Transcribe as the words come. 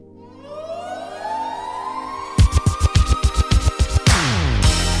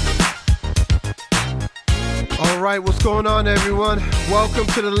right, what's going on, everyone? Welcome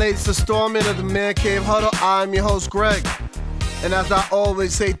to the latest installment of the Man Cave Huddle. I'm your host, Greg. And as I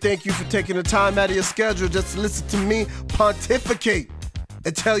always say, thank you for taking the time out of your schedule just to listen to me pontificate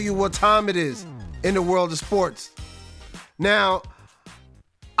and tell you what time it is in the world of sports. Now,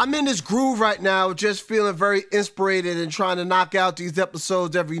 I'm in this groove right now, just feeling very inspired and trying to knock out these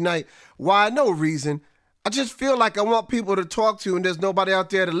episodes every night. Why? No reason. I just feel like I want people to talk to and there's nobody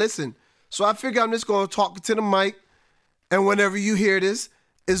out there to listen. So I figure I'm just going to talk to the mic, and whenever you hear this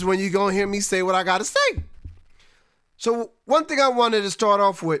is when you're going to hear me say what I got to say. So one thing I wanted to start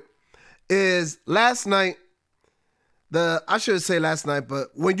off with is last night, I shouldn't say last night, but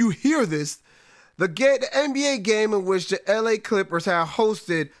when you hear this, the NBA game in which the LA Clippers have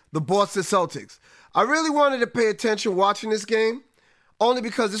hosted the Boston Celtics. I really wanted to pay attention watching this game, only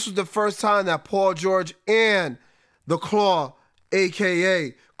because this was the first time that Paul George and the Claw,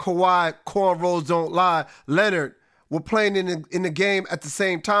 a.k.a. Kawhi, Cornrows Don't Lie, Leonard, were playing in the game at the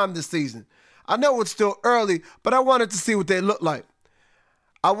same time this season. I know it's still early, but I wanted to see what they look like.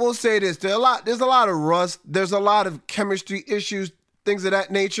 I will say this, there's a lot of rust, there's a lot of chemistry issues, things of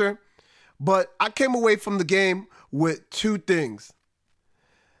that nature, but I came away from the game with two things.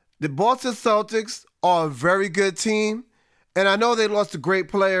 The Boston Celtics are a very good team, and I know they lost a great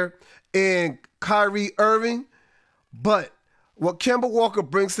player in Kyrie Irving, but what Kemba Walker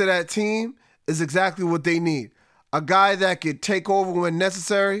brings to that team is exactly what they need. A guy that can take over when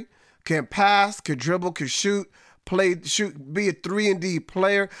necessary, can pass, can dribble, can shoot, be a 3-and-D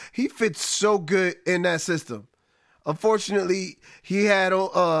player. He fits so good in that system. Unfortunately, he had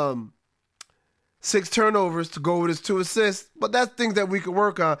 6 turnovers to go with his 2 assists, but that's things that we could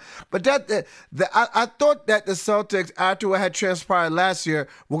work on. But I thought that the Celtics, after what had transpired last year,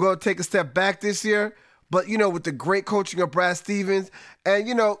 were going to take a step back this year. But, with the great coaching of Brad Stevens, and,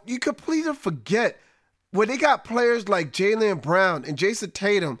 you completely forget when they got players like Jaylen Brown and Jason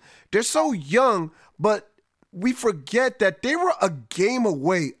Tatum. They're so young, but we forget that they were a game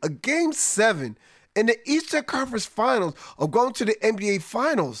away, a game 7 in the Eastern Conference Finals of going to the NBA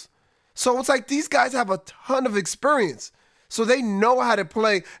Finals. So it's like these guys have a ton of experience. So they know how to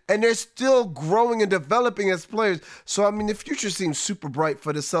play, and they're still growing and developing as players. So, the future seems super bright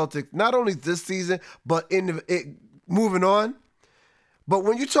for the Celtics, not only this season, but moving on. But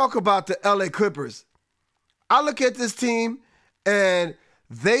when you talk about the LA Clippers, I look at this team, and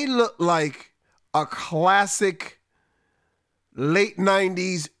they look like a classic late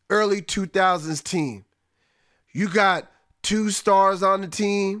 90s, early 2000s team. You got 2 stars on the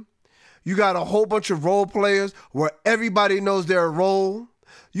team. You got a whole bunch of role players where everybody knows their role.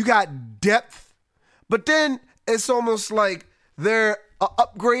 You got depth. But then it's almost like they're an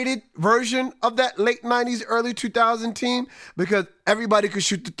upgraded version of that late 90s, early 2000 team because everybody could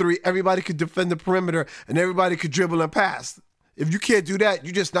shoot the 3, everybody could defend the perimeter, and everybody could dribble and pass. If you can't do that,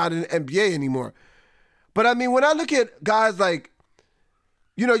 you're just not in the NBA anymore. But, when I look at guys like,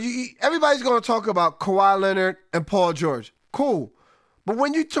 everybody's going to talk about Kawhi Leonard and Paul George. Cool. But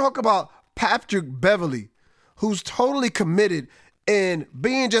when you talk about Patrick Beverley, who's totally committed in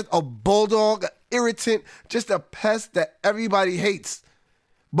being just a bulldog, an irritant, just a pest that everybody hates,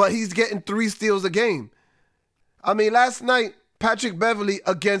 but he's getting 3 steals a game. Last night, Patrick Beverley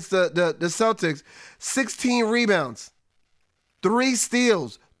against the Celtics, 16 rebounds, 3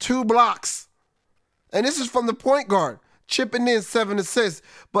 steals, 2 blocks. And this is from the point guard, chipping in 7 assists.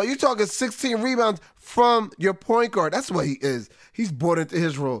 But you're talking 16 rebounds from your point guard. That's what he is. He's bought into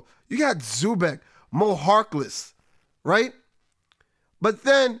his role. You got Zubac, Mo Harkless, right? But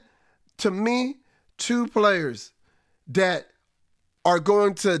then, to me, 2 players that are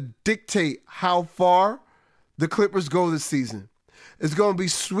going to dictate how far the Clippers go this season. It's going to be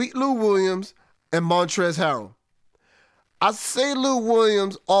Sweet Lou Williams and Montrezl Harrell. I say Lou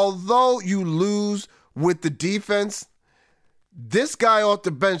Williams, although you lose with the defense, this guy off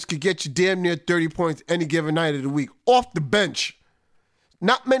the bench could get you damn near 30 points any given night of the week. Off the bench.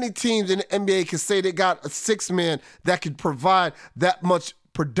 Not many teams in the NBA can say they got a 6-man that could provide that much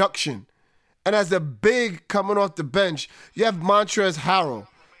production. And as a big coming off the bench, you have Montrezl Harrell.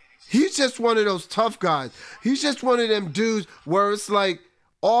 He's just one of those tough guys. He's just one of them dudes where it's like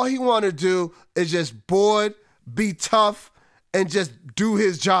all he want to do is just board, be tough, and just do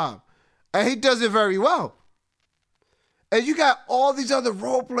his job. And he does it very well. And you got all these other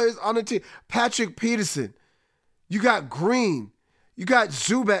role players on the team. Patrick Peterson. You got Green. You got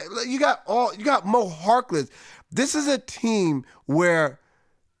Zubac. You got Mo Harkless. This is a team where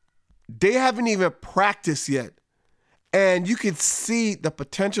they haven't even practiced yet. And you can see the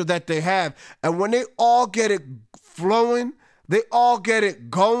potential that they have. And when they all get it flowing, they all get it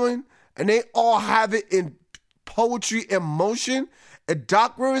going, and they all have it in poetry in motion, and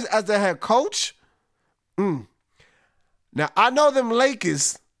Doc Rivers as the head coach. Now, I know them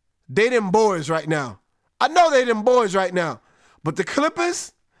Lakers, they them boys right now. But the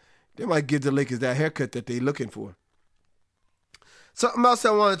Clippers, they might give the Lakers that haircut that they looking for. Something else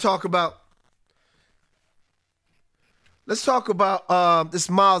I want to talk about. Let's talk about this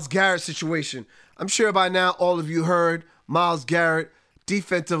Myles Garrett situation. I'm sure by now all of you heard Myles Garrett,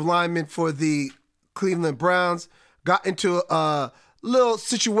 defensive lineman for the Cleveland Browns, got into a little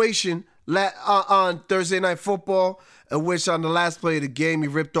situation on Thursday Night Football, in which on the last play of the game, he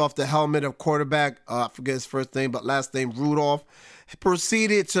ripped off the helmet of quarterback, I forget his first name, but last name Rudolph. He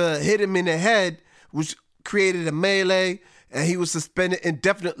proceeded to hit him in the head, which created a melee, and he was suspended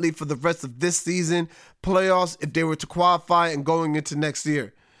indefinitely for the rest of this season, playoffs, if they were to qualify, and going into next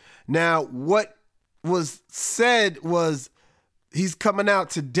year. Now, what was said was he's coming out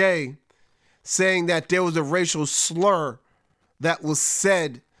today saying that there was a racial slur that was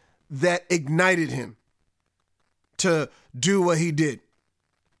said that ignited him to do what he did.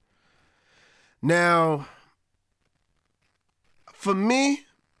 Now, for me,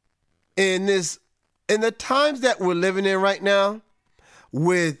 in the times that we're living in right now,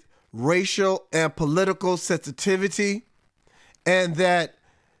 with racial and political sensitivity, and that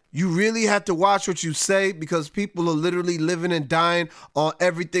you really have to watch what you say because people are literally living and dying on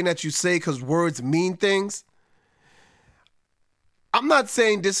everything that you say because words mean things. I'm not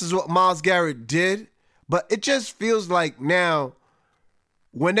saying this is what Myles Garrett did, but it just feels like now,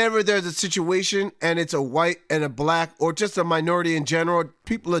 whenever there's a situation and it's a white and a black or just a minority in general,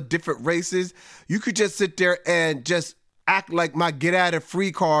 people of different races, you could just sit there and just act like my get out of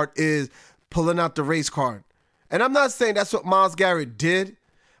free card is pulling out the race card. And I'm not saying that's what Myles Garrett did,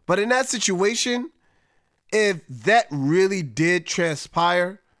 but in that situation, if that really did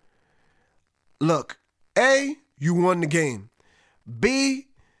transpire, look, A, you won the game. B,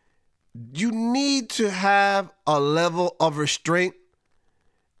 you need to have a level of restraint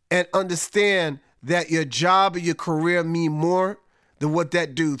and understand that your job and your career mean more than what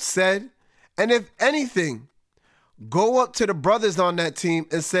that dude said. And if anything, go up to the brothers on that team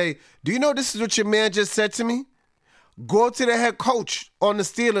and say, do you know this is what your man just said to me? Go up to the head coach on the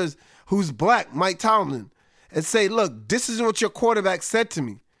Steelers who's black, Mike Tomlin, and say, look, this is what your quarterback said to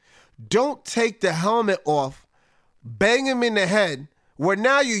me. Don't take the helmet off, bang him in the head, where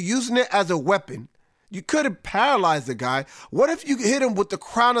now you're using it as a weapon. You could have paralyzed the guy. What if you hit him with the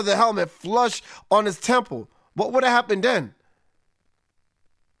crown of the helmet flush on his temple? What would have happened then?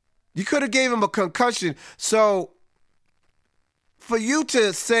 You could have gave him a concussion. So for you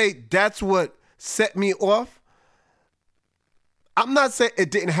to say that's what set me off, I'm not saying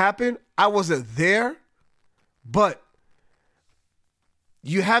it didn't happen. I wasn't there, but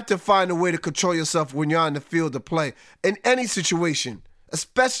you have to find a way to control yourself when you're on the field of play in any situation,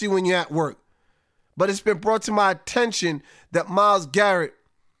 especially when you're at work. But it's been brought to my attention that Myles Garrett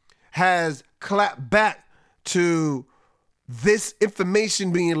has clapped back to this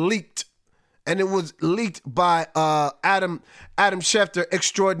information being leaked. And it was leaked by Adam Schefter,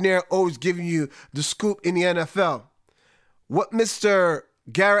 extraordinaire, always giving you the scoop in the NFL. What Mr.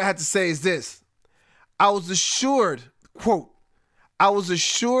 Garrett had to say is this: I was assured, quote, I was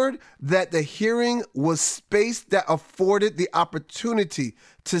assured that the hearing was space that afforded the opportunity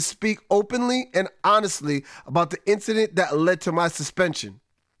to speak openly and honestly about the incident that led to my suspension.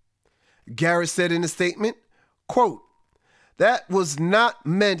 Garrett said in a statement, quote, that was not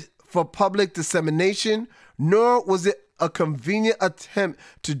meant for public dissemination, nor was it a convenient attempt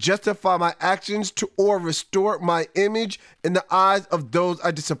to justify my actions or restore my image in the eyes of those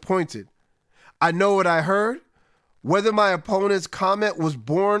I disappointed. I know what I heard. Whether my opponent's comment was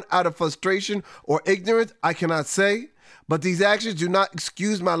born out of frustration or ignorance, I cannot say, but these actions do not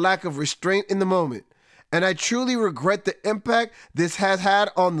excuse my lack of restraint in the moment. And I truly regret the impact this has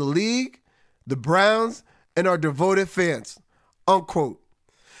had on the league, the Browns, and our devoted fans, unquote.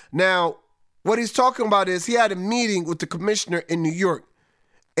 Now, what he's talking about is he had a meeting with the commissioner in New York,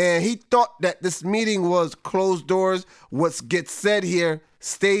 and he thought that this meeting was closed doors. What gets said here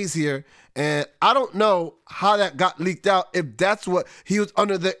stays here. And I don't know how that got leaked out, if that's what he was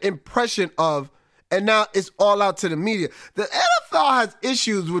under the impression of, and now it's all out to the media. The NFL has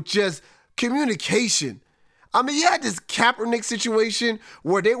issues with just communication. I mean, you had this Kaepernick situation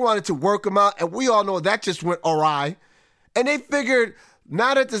where they wanted to work him out, and we all know that just went awry. And they figured,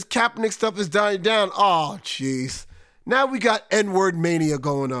 now that this Kaepernick stuff is dying down, oh, jeez, now we got N-word mania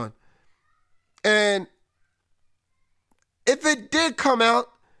going on. And if it did come out,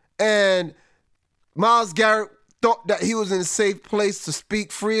 and Myles Garrett thought that he was in a safe place to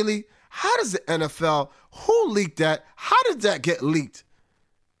speak freely, how does the NFL Who leaked that? How did that get leaked?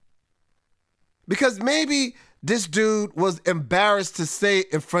 Because maybe this dude was embarrassed to say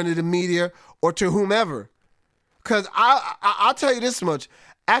it in front of the media or to whomever. Because I'll tell you this much.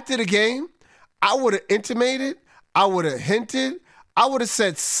 After the game, I would have intimated, I would have hinted, I would have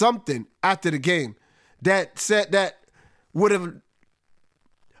said something after the game that said that would have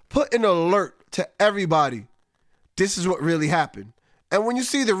put an alert to everybody. This is what really happened. And when you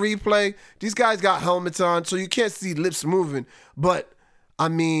see the replay, these guys got helmets on, so you can't see lips moving. But, I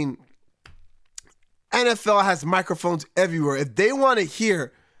mean, NFL has microphones everywhere. If they want to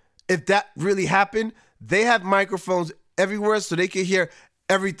hear if that really happened, they have microphones everywhere so they can hear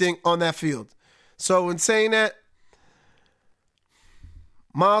everything on that field. So in saying that,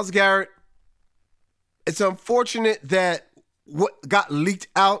 Myles Garrett, it's unfortunate that what got leaked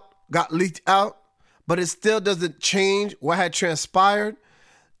out, but it still doesn't change what had transpired.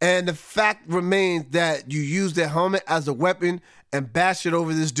 And the fact remains that you used the helmet as a weapon and bashed it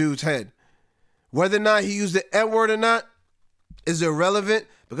over this dude's head. Whether or not he used the N-word or not is irrelevant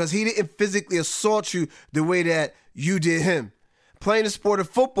because he didn't physically assault you the way that you did him. Playing the sport of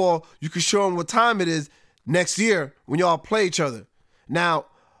football, you can show him what time it is next year when y'all play each other. Now,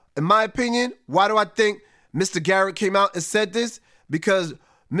 in my opinion, why do I think Mr. Garrett came out and said this? Because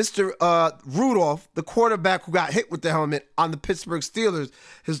Mr. Rudolph, the quarterback who got hit with the helmet on the Pittsburgh Steelers,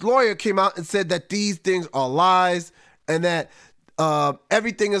 his lawyer came out and said that these things are lies and that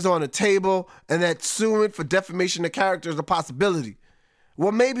everything is on the table and that suing for defamation of character is a possibility.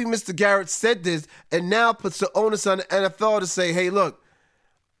 Well, maybe Mr. Garrett said this and now puts the onus on the NFL to say, hey, look,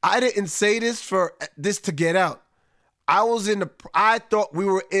 I didn't say this for this to get out. I thought we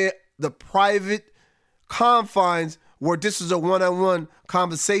were in the private confines where this is a one-on-one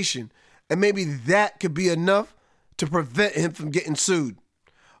conversation. And maybe that could be enough to prevent him from getting sued.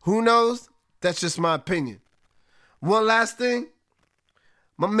 Who knows? That's just my opinion. One last thing.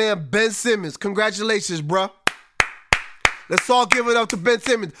 My man Ben Simmons. Congratulations, bro. Let's all give it up to Ben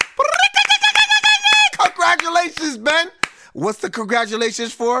Simmons. Congratulations, Ben. What's the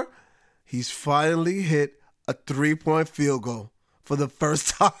congratulations for? He's finally hit a 3-point field goal for the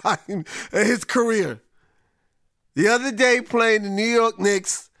first time in his career. The other day playing the New York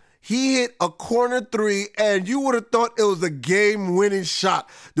Knicks, he hit a corner three, and you would have thought it was a game-winning shot.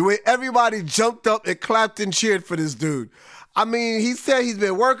 The way everybody jumped up and clapped and cheered for this dude. I mean, he said he's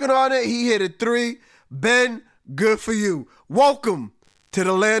been working on it. He hit a three. Ben, good for you. Welcome to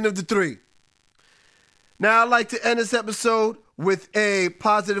the land of the three. Now, I'd like to end this episode with a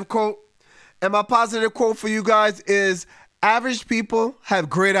positive quote. And my positive quote for you guys is, average people have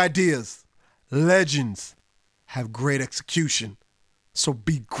great ideas. Legends have great execution. So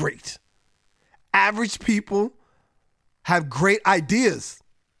be great. Average people have great ideas.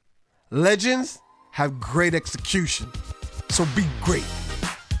 Legends have great execution. So be great.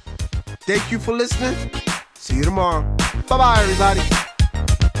 Thank you for listening. See you tomorrow. Bye-bye, everybody.